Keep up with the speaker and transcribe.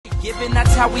given,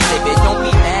 that's how we live it. Don't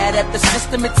be mad at the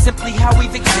system, it's simply how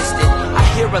we've existed. I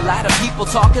hear a lot of people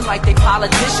talking like they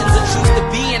politicians and choose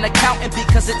to be an accountant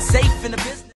because it's safe in the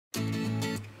business.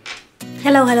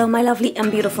 Hello my lovely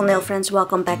and beautiful nail friends,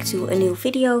 welcome back to a new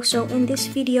video. So in this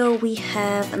video we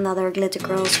have another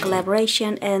Glittergirls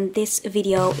collaboration, and this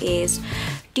video is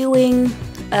doing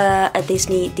a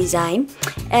Disney design.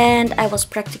 And I was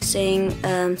practicing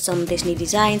some Disney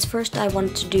designs. First I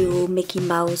wanted to do Mickey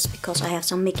Mouse because I have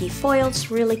some Mickey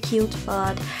foils, really cute,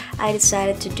 but I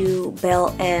decided to do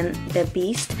Belle and the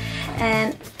Beast.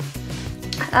 And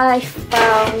I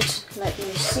found, let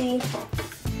me see,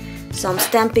 some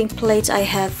stamping plates I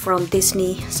have from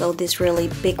Disney. So this really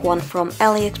big one from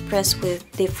AliExpress with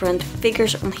different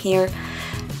figures on here,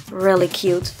 really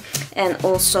cute. And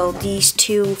also these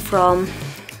two from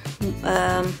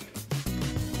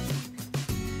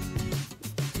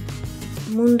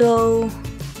Mundo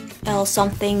L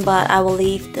something, but I will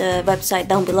leave the website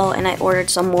down below, and I ordered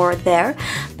some more there,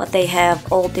 but they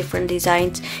have all different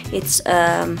designs. It's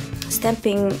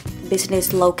stamping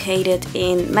business located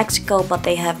in Mexico, but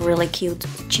they have really cute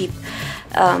cheap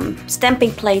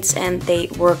stamping plates and they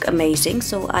work amazing.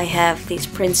 So I have these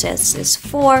Princesses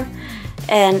 4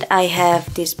 and I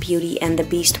have this Beauty and the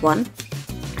Beast one,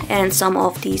 and some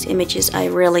of these images I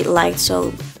really liked,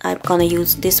 so I'm gonna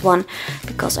use this one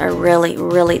because I really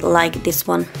like this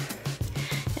one,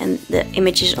 and the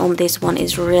images on this one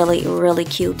is really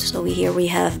cute. So here we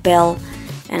have Belle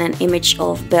and an image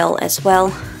of Belle as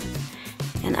well,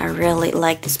 and I really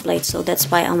like this plate, so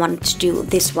that's why I wanted to do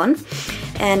this one.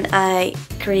 And I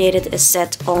created a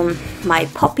set on my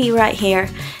puppy right here,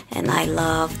 and I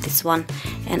love this one,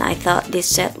 and I thought this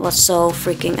set was so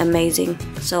freaking amazing,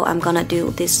 so I'm gonna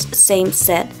do this same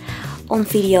set on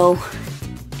video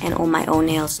and on my own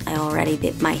nails. I already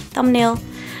did my thumbnail,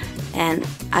 and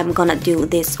I'm gonna do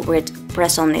this with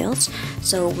press-on nails.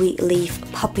 So we leave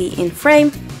puppy in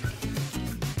frame,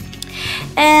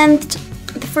 and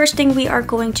the first thing we are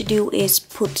going to do is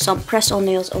put some press-on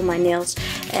nails on my nails,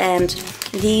 and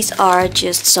these are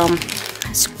just some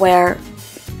square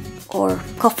or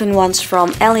coffin ones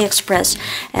from AliExpress,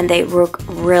 and they work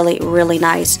really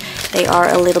nice. They are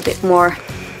a little bit more,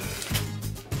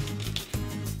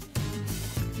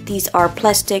 these are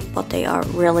plastic, but they are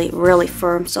really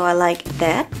firm, so I like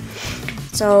that.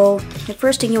 So the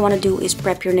first thing you want to do is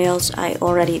prep your nails. I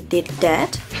already did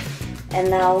that, and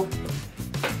now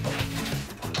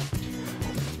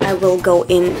I will go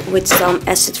in with some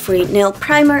acid-free nail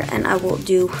primer, and I will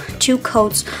do 2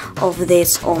 coats of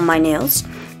this on my nails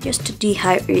just to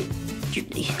dehydrate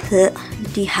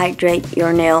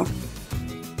your nail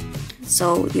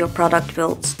so your product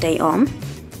will stay on.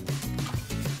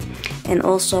 And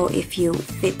also, if you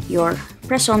fit your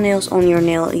press-on nails on your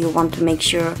nail, you want to make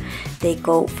sure they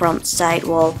go from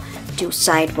sidewall to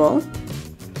sidewall.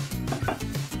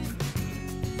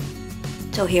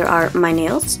 So here are my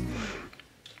nails.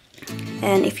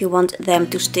 And if you want them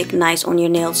to stick nice on your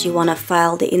nails, you want to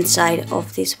file the inside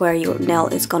of this where your nail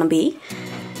is gonna be.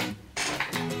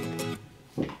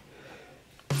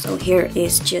 So here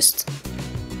is just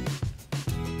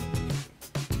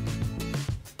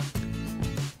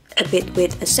a bit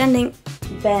with ascending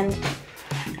band.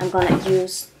 I'm gonna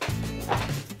use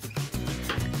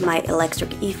my electric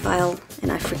efile,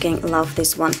 and I freaking love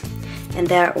this one. And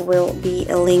there will be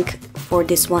a link for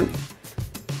this one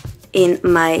in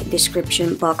my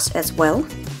description box as well.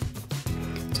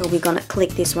 So we're gonna click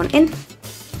this one in.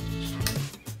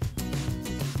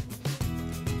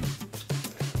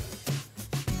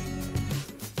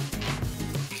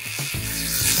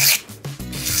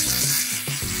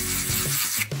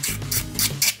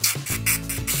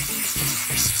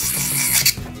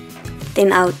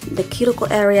 Thin out the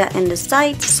cuticle area and the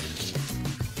sides.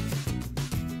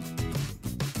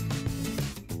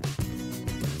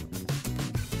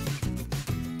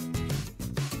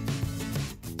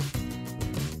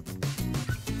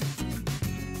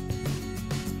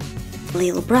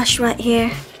 Little brush right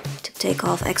here to take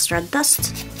off extra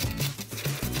dust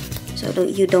so that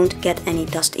you don't get any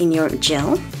dust in your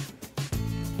gel.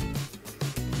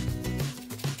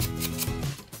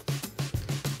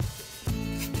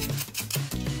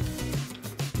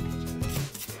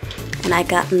 And I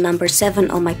got number 7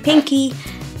 on my pinky,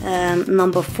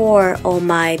 number 4 on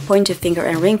my pointer finger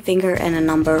and ring finger, and a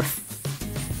number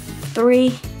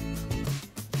 3,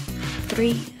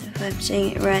 if I'm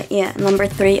saying it right, yeah, number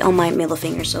 3 on my middle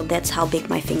finger. So that's how big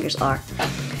my fingers are.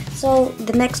 So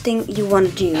the next thing you want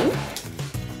to do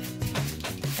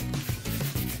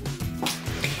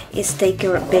is take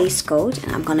your base coat,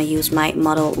 and I'm gonna use my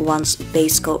Model 1's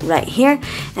base coat right here,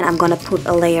 and I'm gonna put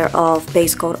a layer of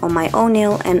base coat on my own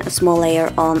nail and a small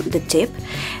layer on the tip.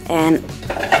 And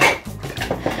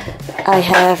I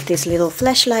have this little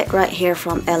flashlight right here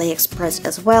from AliExpress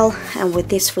as well, and with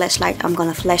this flashlight I'm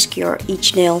gonna flash cure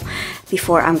each nail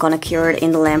before I'm gonna cure it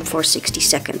in the lamp for 60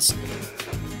 seconds.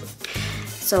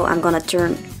 So I'm gonna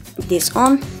turn this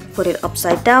on, put it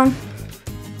upside down.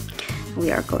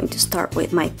 We are going to start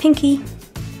with my pinky,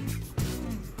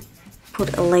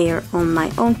 put a layer on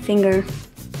my own finger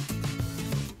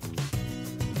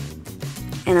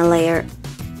and a layer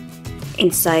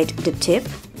inside the tip,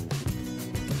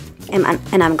 and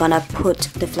I'm gonna put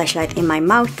the flashlight in my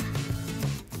mouth.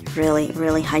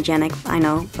 Really hygienic, I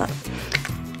know, but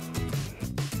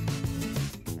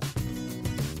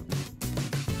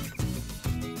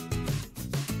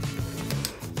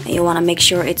you want to make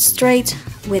sure it's straight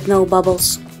with no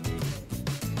bubbles.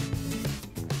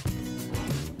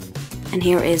 And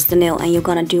here is the nail, and you're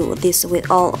gonna do this with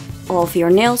all of your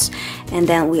nails, and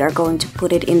then we are going to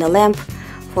put it in the lamp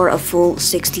for a full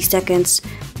 60 seconds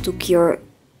to cure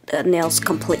the nails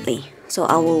completely. So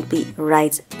I will be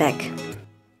right back.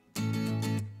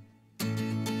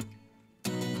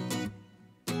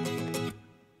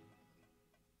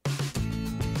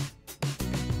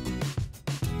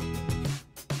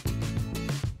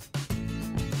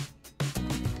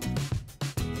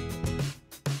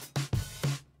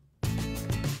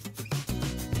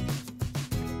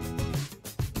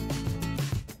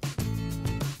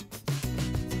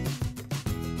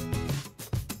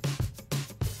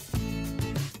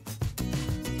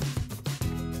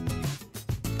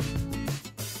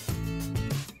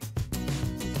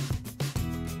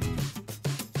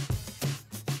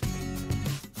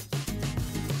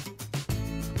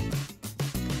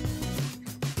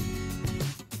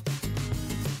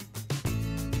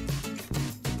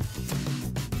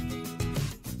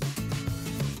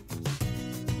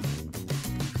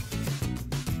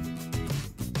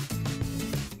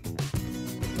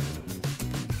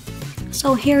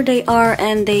 So here they are,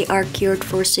 and they are cured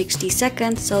for 60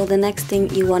 seconds. So the next thing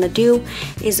you want to do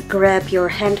is grab your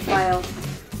hand file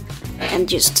and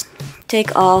just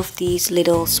take off these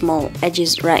little small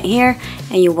edges right here,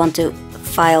 and you want to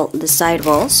file the side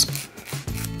walls.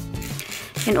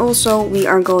 And also we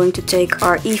are going to take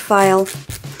our efile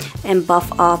and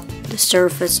buff up the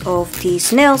surface of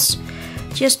these nails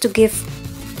just to give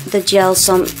the gel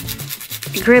some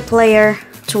grip layer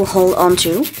to hold on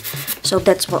to. So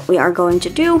that's what we are going to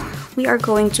do. We are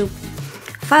going to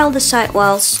file the side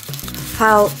walls,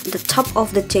 file the top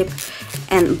of the tip,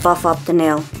 and buff up the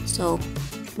nail. So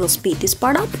we'll speed this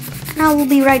part up, and I will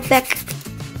be right back.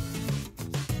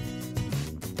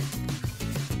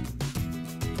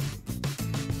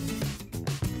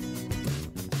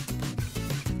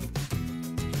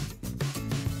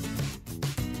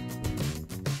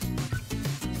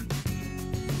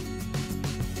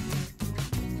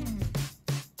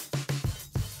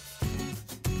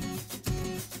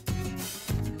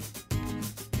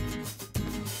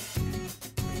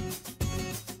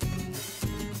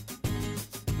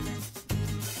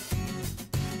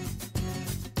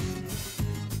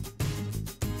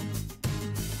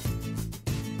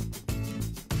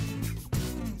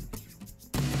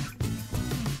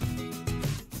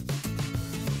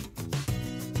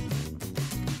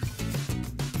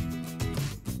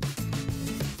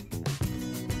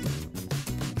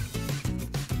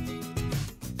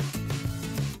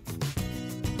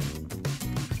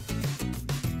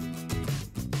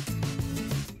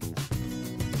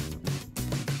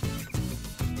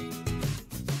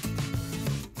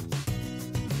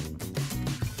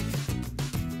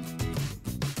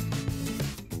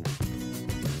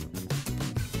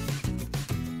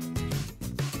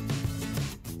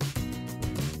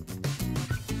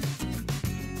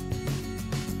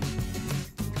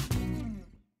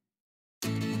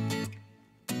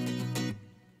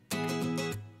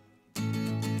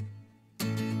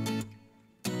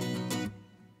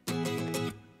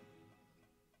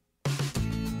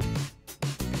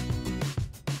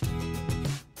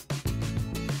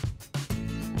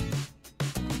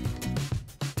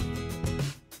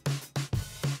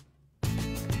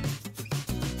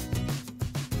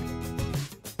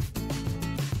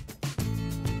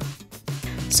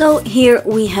 So here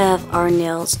we have our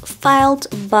nails filed,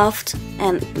 buffed,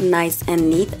 and nice and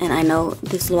neat. And I know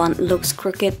this one looks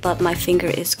crooked, but my finger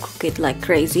is crooked like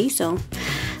crazy. So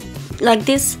like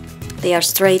this, they are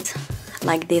straight.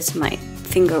 Like this, my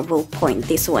finger will point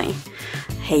this way.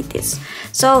 Hate this.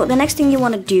 So the next thing you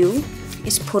want to do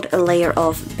is put a layer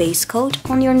of base coat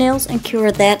on your nails and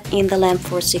cure that in the lamp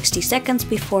for 60 seconds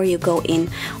before you go in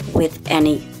with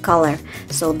any color.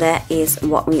 So that is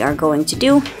what we are going to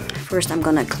do. First I'm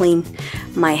gonna clean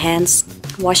my hands,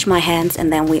 wash my hands,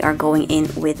 and then we are going in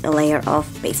with a layer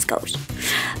of base coat.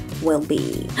 We'll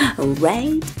be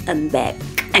right back.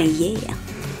 Yeah.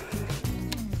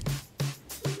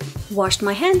 Washed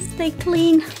my hands, stay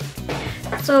clean.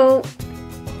 So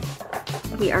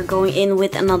we are going in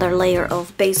with another layer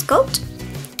of base coat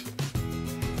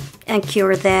and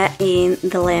cure that in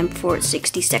the lamp for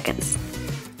 60 seconds.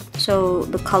 So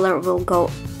the color will go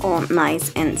on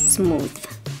nice and smooth.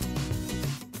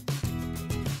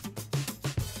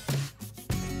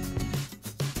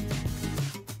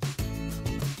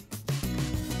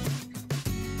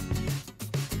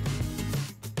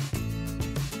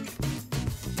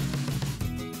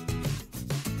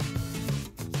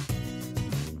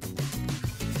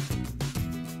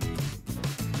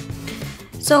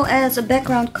 So as a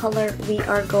background color we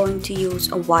are going to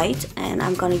use a white, and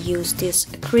I'm going to use this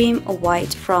cream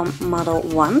white from Model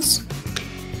Ones.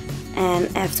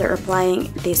 And after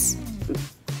applying this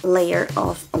layer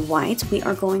of white we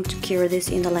are going to cure this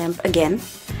in the lamp again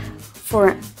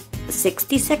for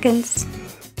 60 seconds.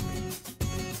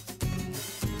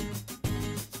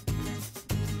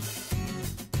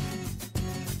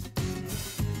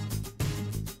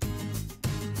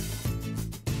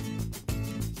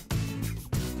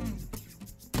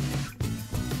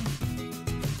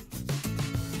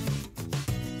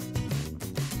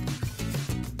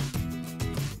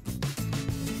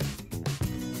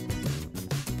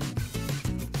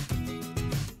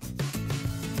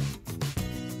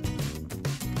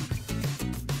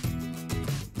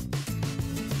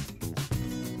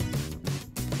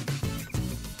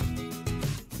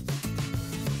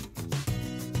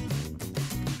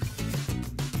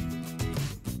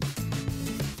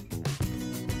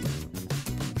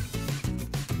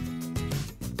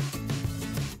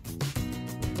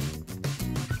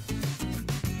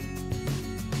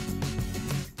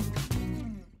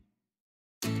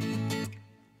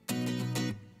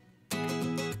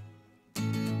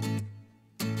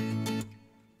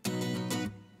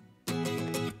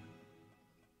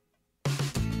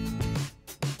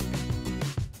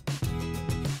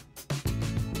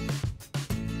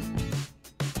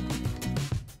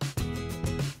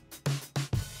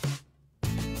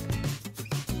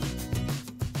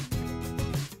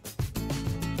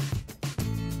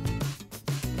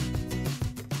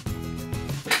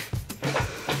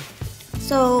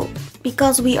 So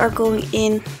because we are going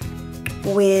in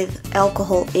with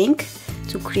alcohol ink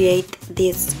to create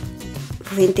this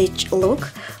vintage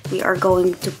look, we are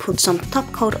going to put some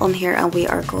top coat on here, and we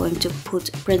are going to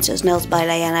put Princess Nails by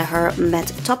Diana her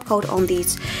matte top coat on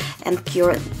these and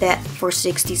cure that for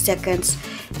 60 seconds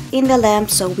in the lamp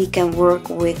so we can work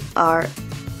with our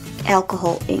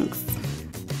alcohol inks.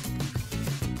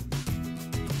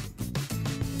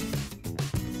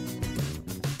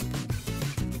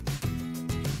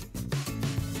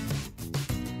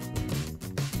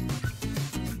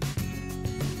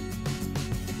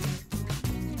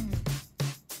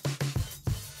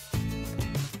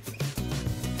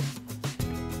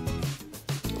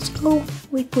 So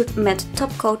we put matte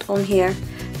top coat on here.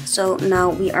 So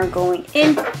now we are going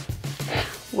in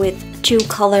with two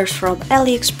colors from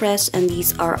AliExpress, and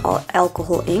these are all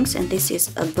alcohol inks, and this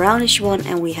is a brownish one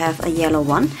and we have a yellow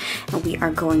one, and we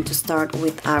are going to start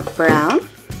with our brown.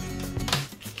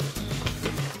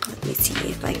 Let me see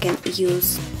if I can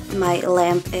use my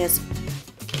lamp as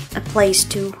a place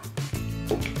to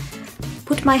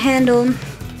put my hand on.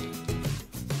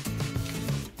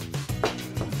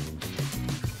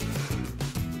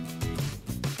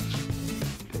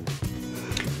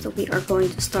 So we are going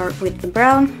to start with the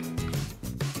brown.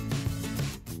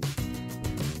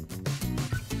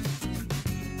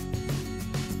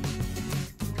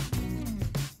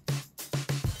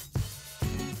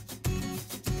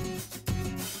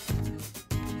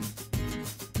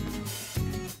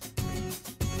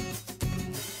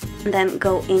 And then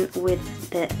go in with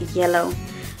the yellow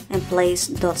and place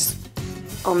dots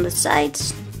on the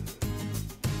sides.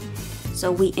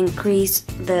 So we increase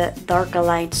the darker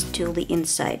lines to the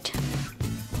inside.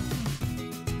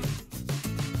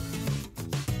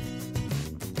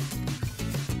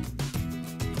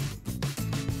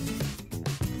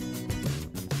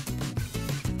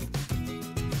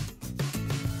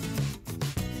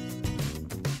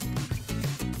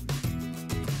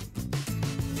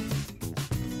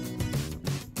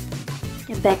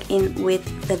 And back in with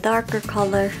the darker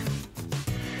color,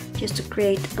 just to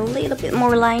create a little bit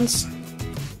more lines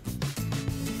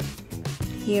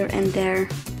here and there.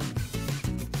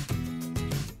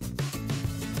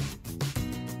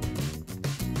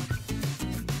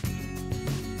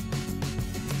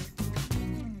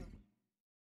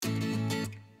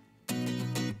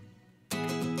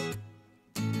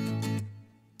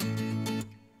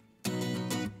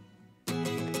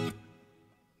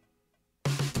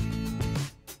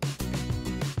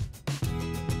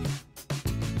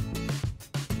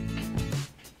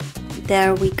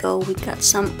 there we go. We got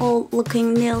some old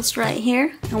looking nails right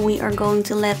here, and we are going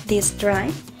to let this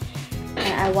dry.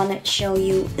 And I want to show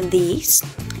you these.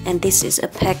 And this is a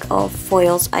pack of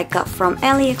foils I got from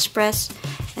AliExpress,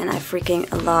 and I freaking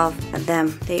love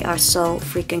them. They are so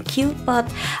freaking cute, but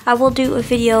I will do a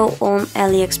video on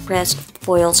AliExpress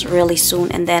foils really soon,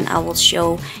 and then I will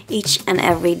show each and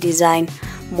every design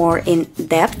more in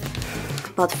depth.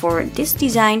 But for this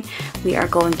design we are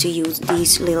going to use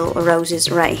these little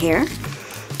roses right here,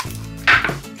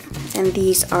 and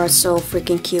these are so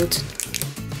freaking cute.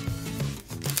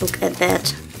 Look at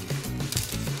that.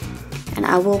 And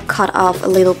I will cut off a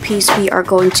little piece we are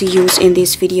going to use in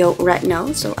this video right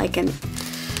now, so I can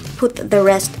put the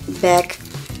rest back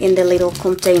in the little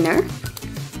container.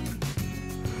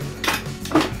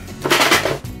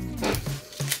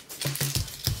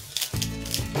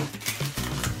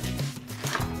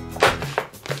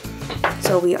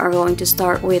 So we are going to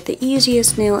start with the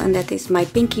easiest nail, and that is my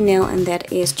pinky nail, and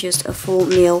that is just a full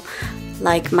nail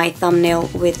like my thumbnail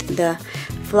with the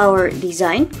flower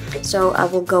design. So I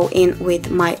will go in with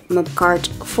my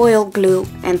markartt foil glue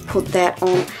and put that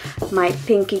on my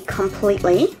pinky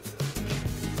completely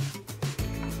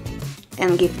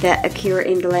and give that a cure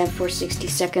in the lamp for 60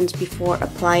 seconds before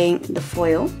applying the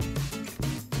foil.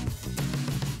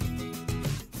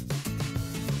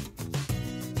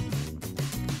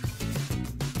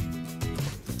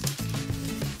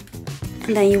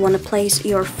 And then you want to place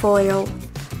your foil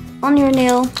on your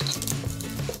nail.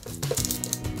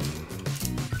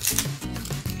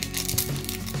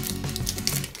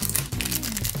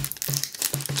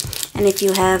 And if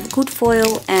you have good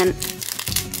foil and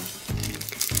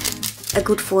a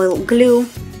good foil glue,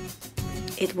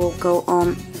 it will go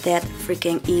on that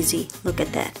freaking easy. Look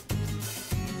at that.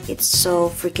 It's so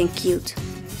freaking cute.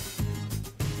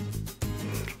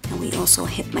 And we also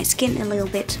hit my skin a little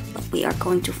bit, but we are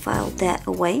going to file that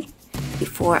away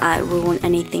before I ruin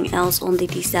anything else on the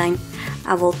design.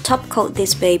 I will top coat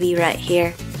this baby right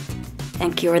here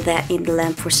and cure that in the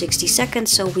lamp for 60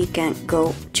 seconds so we can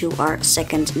go to our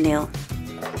second nail.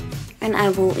 And I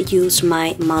will use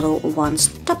my Model 1's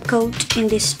top coat in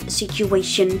this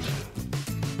situation.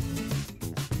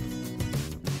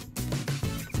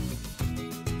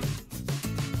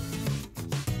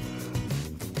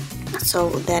 So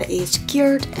that is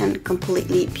cured and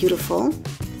completely beautiful.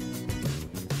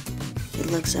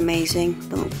 It looks amazing.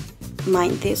 Don't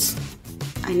mind this.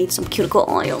 I need some cuticle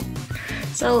oil.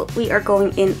 So we are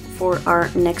going in for our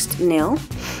next nail,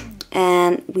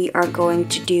 and we are going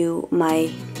to do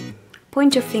my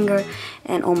pointer finger,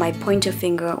 and on my pointer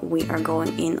finger we are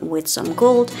going in with some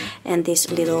gold and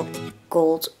this little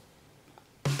gold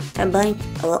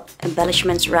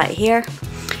embellishments right here.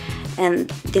 And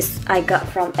this I got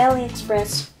from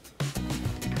AliExpress,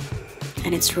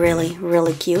 and it's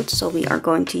really cute. So we are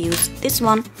going to use this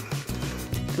one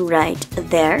right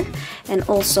there, and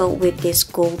also with this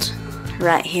gold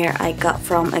right here I got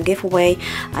from a giveaway.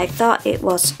 I thought it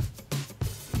was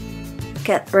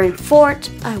Catherine Ford.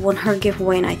 I won her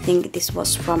giveaway, and I think this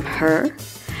was from her.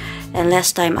 And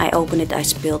last time I opened it I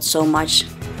spilled so much.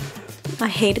 I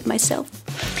hated myself.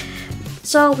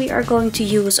 So we are going to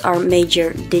use our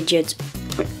major digit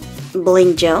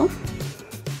bling gel.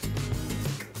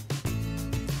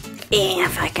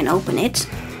 If I can open it.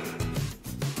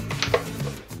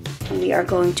 And we are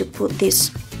going to put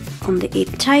this on the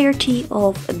entirety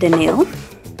of the nail.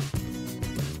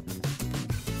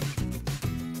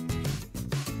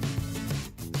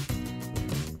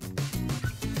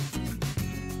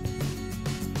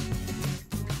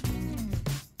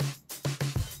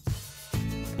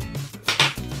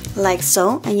 Like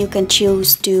so, and you can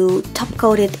choose to top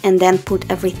coat it and then put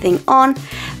everything on,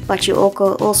 but you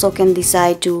also can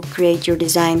decide to create your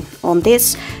design on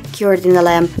this, cure it in the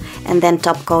lamp, and then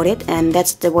top coat it. And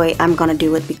that's the way I'm gonna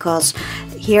do it, because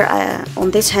here on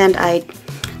this hand I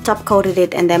top coated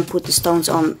it and then put the stones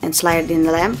on and slide it in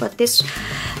the lamp, but this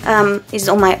is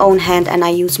on my own hand and I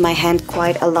use my hand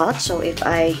quite a lot. So if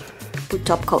I put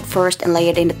top coat first and lay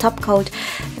it in the top coat,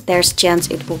 there's a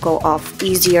chance it will go off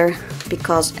easier,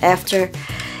 because after,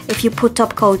 if you put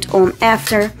top coat on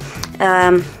after,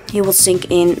 you will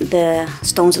sink in the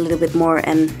stones a little bit more,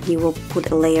 and you will put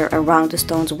a layer around the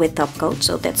stones with top coat.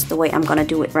 So that's the way I'm gonna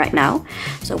do it right now.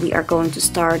 So we are going to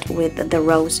start with the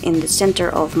rose in the center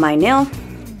of my nail.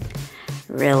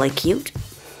 Really cute.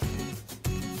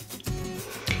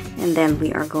 And then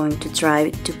we are going to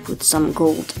try to put some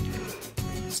gold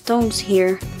stones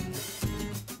here.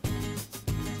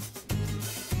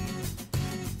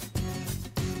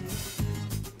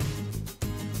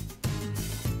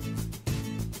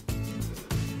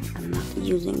 I'm not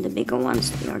using the bigger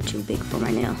ones, they are too big for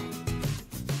my nail.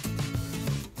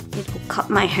 it will cut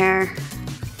my hair,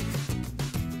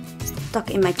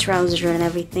 stuck in my trouser and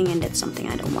everything, and that's something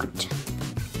I don't want.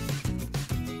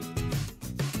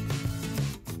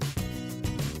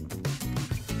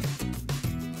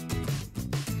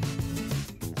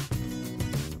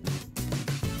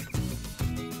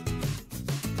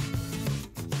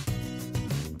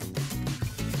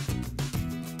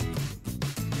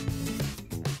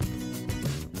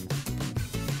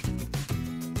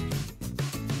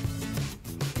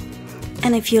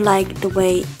 And if you like the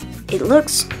way it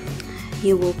looks,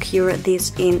 you will cure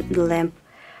this in the lamp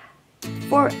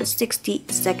for 60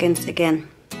 seconds again.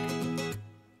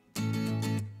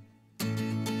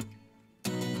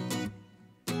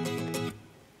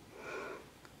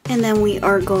 And then we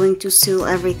are going to seal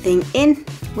everything in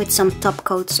with some top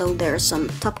coat, so there's some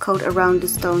top coat around the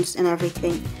stones and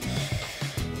everything.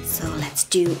 So let's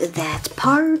do that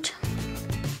part.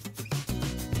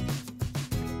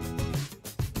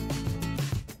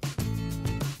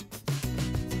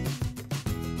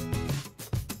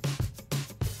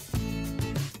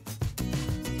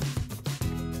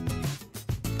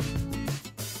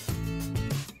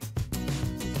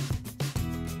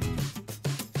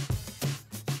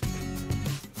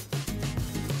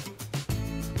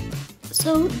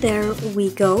 So there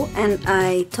we go, and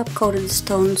I top coated the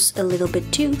stones a little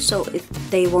bit too, so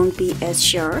they won't be as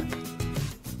sharp.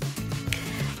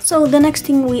 So the next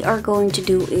thing we are going to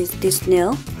do is this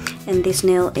nail, and this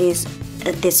nail is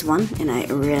this one, and I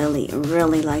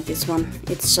really like this one.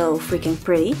 It's so freaking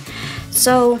pretty.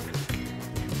 So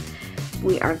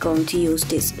we are going to use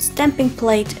this stamping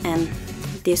plate and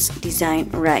this design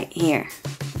right here.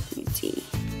 Let me see,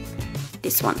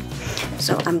 this one.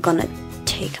 So I'm gonna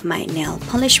take my nail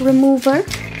polish remover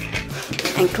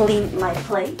and clean my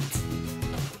plate.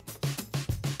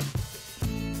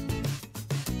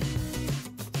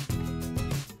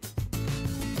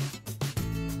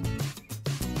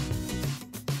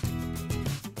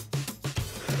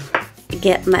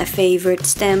 Get my favorite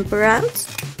stamper out,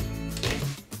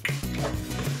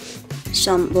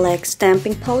 some black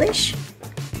stamping polish,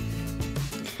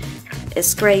 a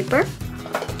scraper,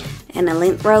 and a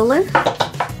lint roller,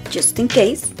 just in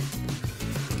case.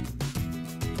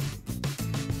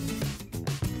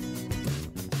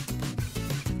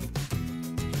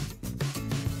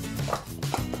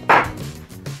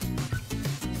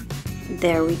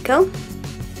 There we go.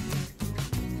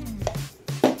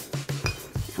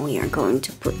 And we are going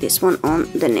to put this one on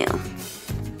the nail.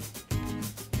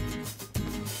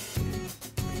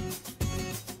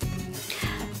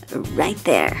 Right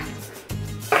there.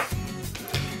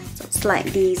 So slide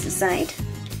these aside.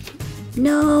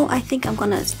 No, I think I'm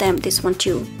gonna stamp this one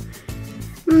too.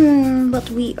 But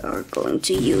we are going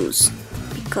to use,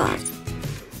 because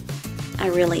I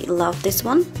really love this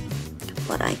one,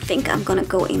 but I think I'm gonna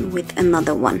go in with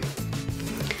another one.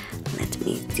 Let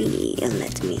me see,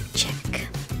 let me check.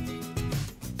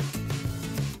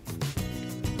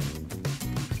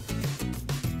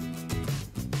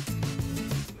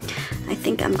 I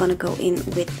think I'm gonna go in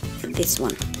with this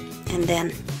one and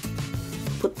then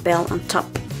put Belle on top.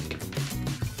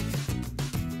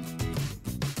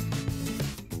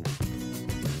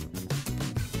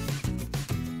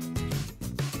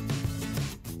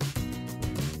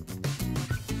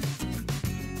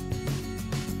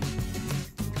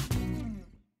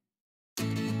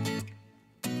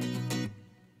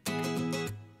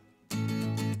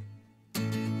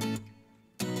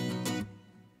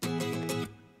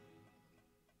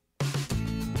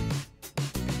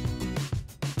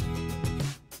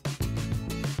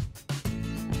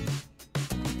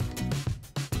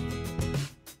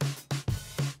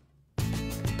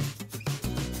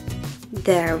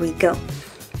 There we go.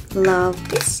 Love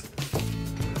this.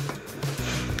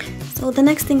 So the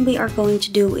next thing we are going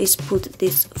to do is put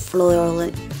this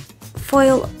floral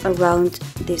foil around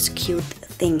this cute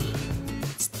thingy.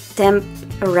 Stamp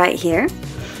right here.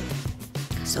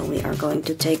 So we are going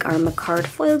to take our markartt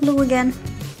foil glue again,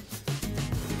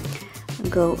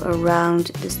 go around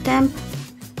the stamp,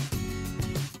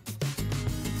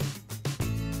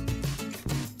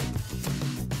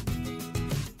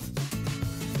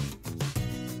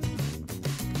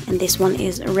 and this one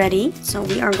is ready. So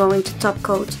we are going to top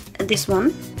coat this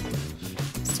one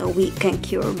so we can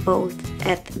cure both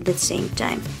at the same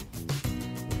time.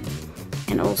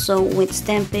 And also with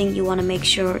stamping, you want to make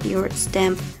sure your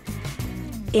stamp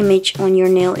image on your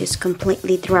nail is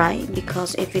completely dry,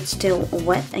 because if it's still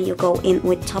wet and you go in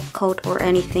with top coat or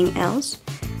anything else,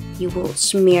 you will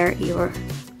smear your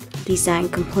design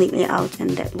completely out,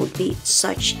 and that would be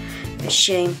such a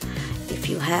shame if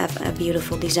you have a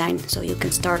beautiful design, so you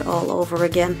can start all over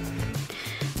again.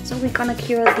 So we're gonna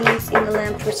cure these in the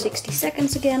lamp for 60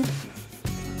 seconds again.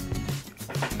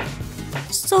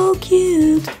 So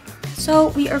cute! So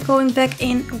we are going back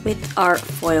in with our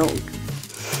foil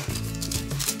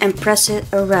and press it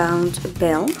around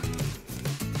Belle.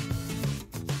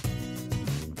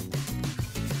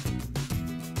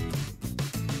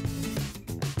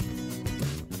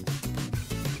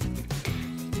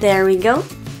 There we go.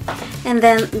 And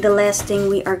then the last thing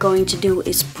we are going to do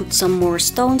is put some more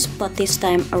stones, but this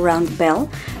time around Belle.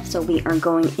 So we are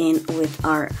going in with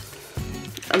our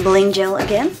bling gel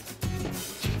again.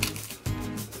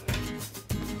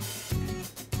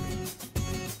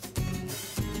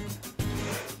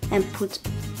 And put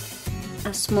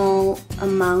a small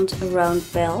amount around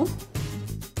Belle.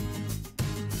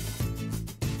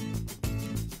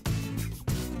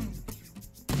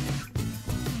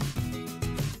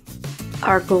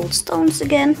 Our gold stones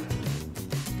again.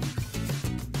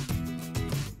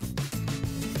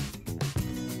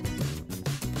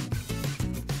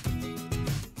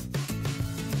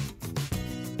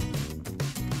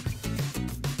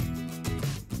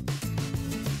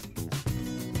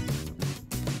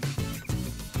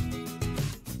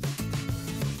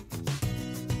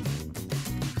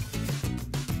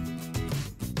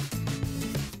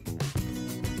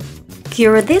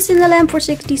 Cure this in the lamp for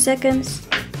 60 seconds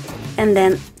and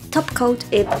then top coat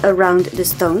it around the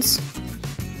stones.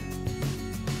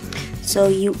 So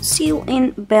you seal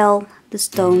in Belle, the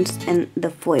stones and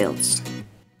the foils.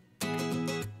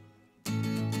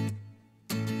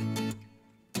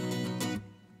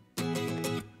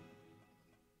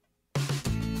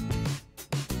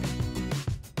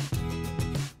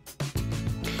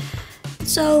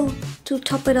 So to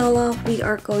top it all off, we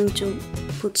are going to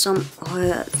put some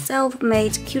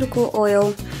self-made cuticle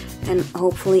oil, and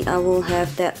hopefully I will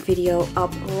have that video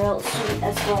up real soon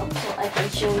as well, so I can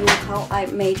show you how I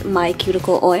made my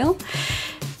cuticle oil.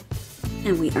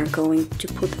 And we are going to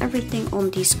put everything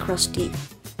on these crusty,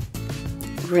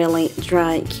 really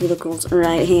dry cuticles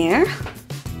right here.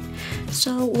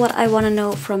 So what I want to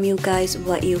know from you guys,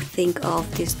 what you think of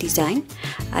this design.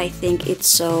 I think it's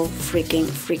so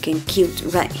freaking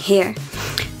cute right here.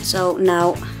 So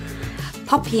now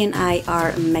Poppy and I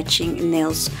are matching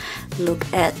nails. Look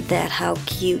at that, how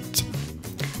cute.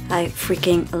 I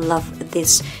freaking love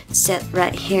this set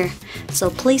right here. So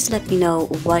please let me know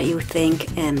what you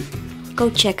think and go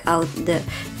check out the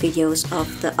videos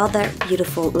of the other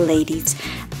beautiful ladies.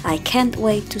 I can't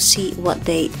wait to see what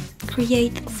they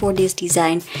create for this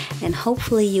design, and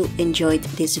hopefully you enjoyed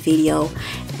this video,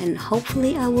 and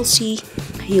hopefully I will see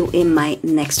you in my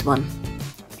next one.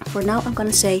 For now I'm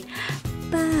gonna say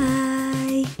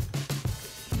bye.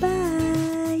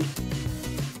 Bye.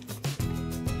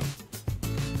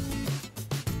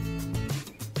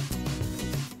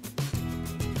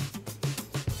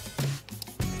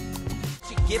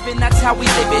 Given, that's how we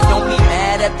live it. Don't be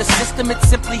mad at the system, it's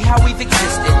simply how we've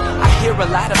existed. I hear a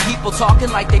lot of people talking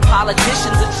like they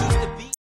politicians and choose to be